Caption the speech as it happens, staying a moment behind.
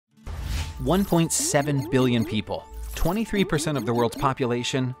1.7 billion people, 23% of the world's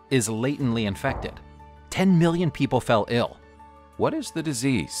population, is latently infected. 10 million people fell ill. What is the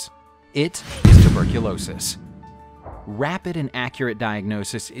disease? It is tuberculosis. Rapid and accurate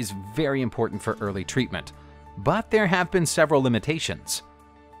diagnosis is very important for early treatment, but there have been several limitations.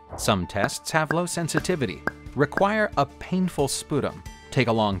 Some tests have low sensitivity, require a painful sputum, take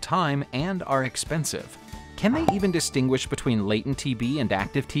a long time, and are expensive. Can they even distinguish between latent TB and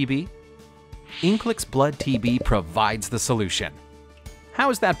active TB? INCLIX Blood TB provides the solution. How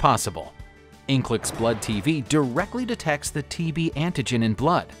is that possible? INCLIX Blood TB directly detects the TB antigen in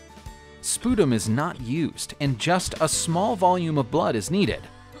blood. Sputum is not used, and just a small volume of blood is needed.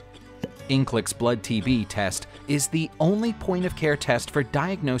 INCLIX Blood TB test is the only point-of-care test for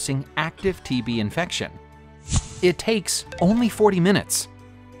diagnosing active TB infection. It takes only 40 minutes.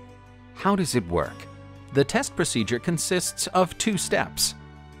 How does it work? The test procedure consists of 2 steps.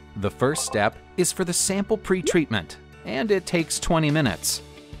 The first step is for the sample pre-treatment, and it takes 20 minutes.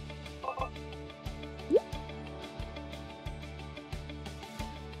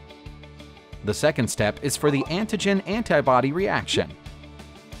 The second step is for the antigen-antibody reaction,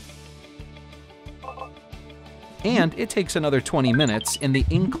 and it takes another 20 minutes in the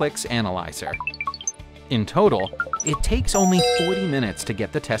INCLIX analyzer. In total, it takes only 40 minutes to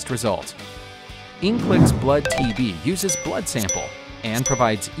get the test result. INCLIX Blood TB uses blood sample and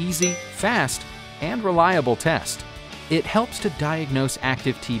provides easy, fast, and reliable test. It helps to diagnose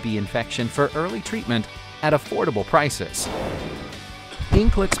active TB infection for early treatment at affordable prices.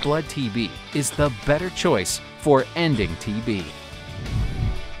 INCLIX Blood TB is the better choice for ending TB.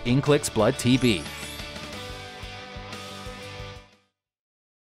 INCLIX Blood TB.